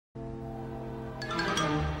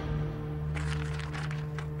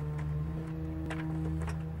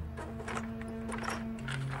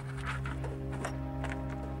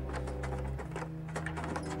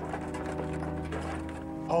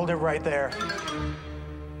Hold it right there.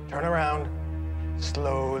 Turn around.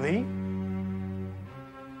 Slowly.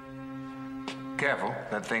 Careful,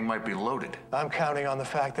 that thing might be loaded. I'm counting on the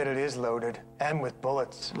fact that it is loaded, and with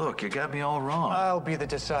bullets. Look, you got me all wrong. I'll be the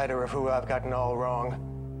decider of who I've gotten all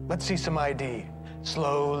wrong. Let's see some ID.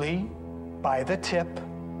 Slowly, by the tip.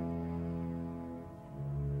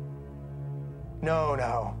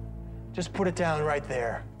 No. Just put it down right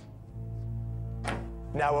there.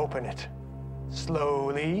 Now open it.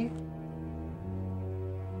 Slowly.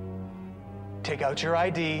 Take out your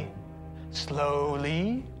ID.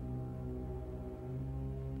 Slowly.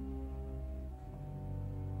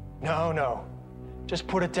 No. Just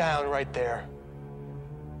put it down right there.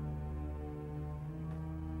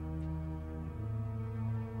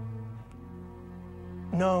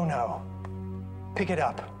 No. Pick it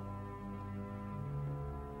up.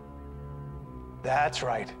 That's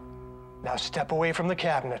right. Now step away from the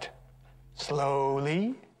cabinet.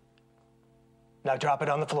 Slowly. Now drop it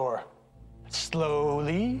on the floor.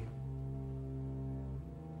 Slowly.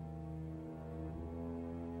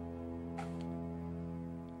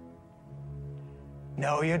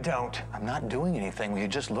 No, you don't. I'm not doing anything. Will you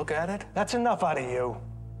just look at it? That's enough out of you.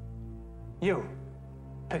 You,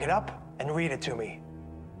 pick it up and read it to me.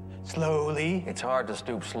 Slowly. It's hard to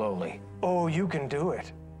stoop slowly. Oh, you can do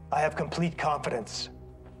it. I have complete confidence.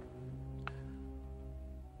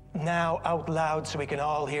 Now out loud so we can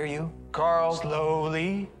all hear you. Carl.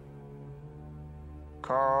 Slowly.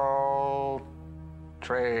 Carl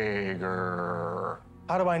Traeger.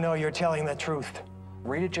 How do I know you're telling the truth?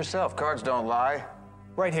 Read it yourself. Cards don't lie.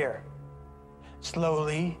 Right here.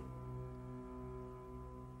 Slowly.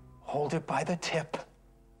 Hold it by the tip.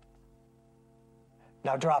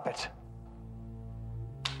 Now drop it.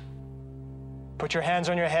 Put your hands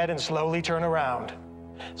on your head and slowly turn around.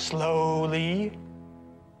 Slowly.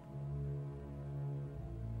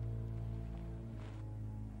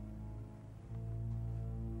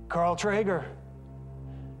 Carl Traeger.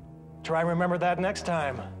 Try remember that next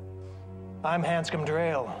time. I'm Hanscom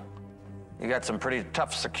Drayle. You got some pretty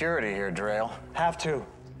tough security here, Drayle. Have to.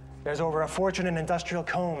 There's over a fortune in industrial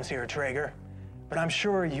combs here, Traeger. But I'm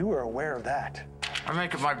sure you are aware of that. I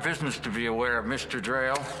make it my business to be aware of Mr.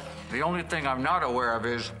 Drayle. The only thing I'm not aware of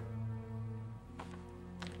is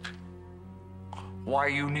why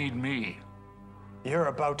you need me. You're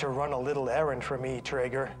about to run a little errand for me,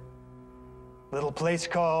 Traeger. Little place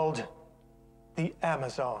called the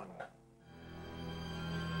Amazon.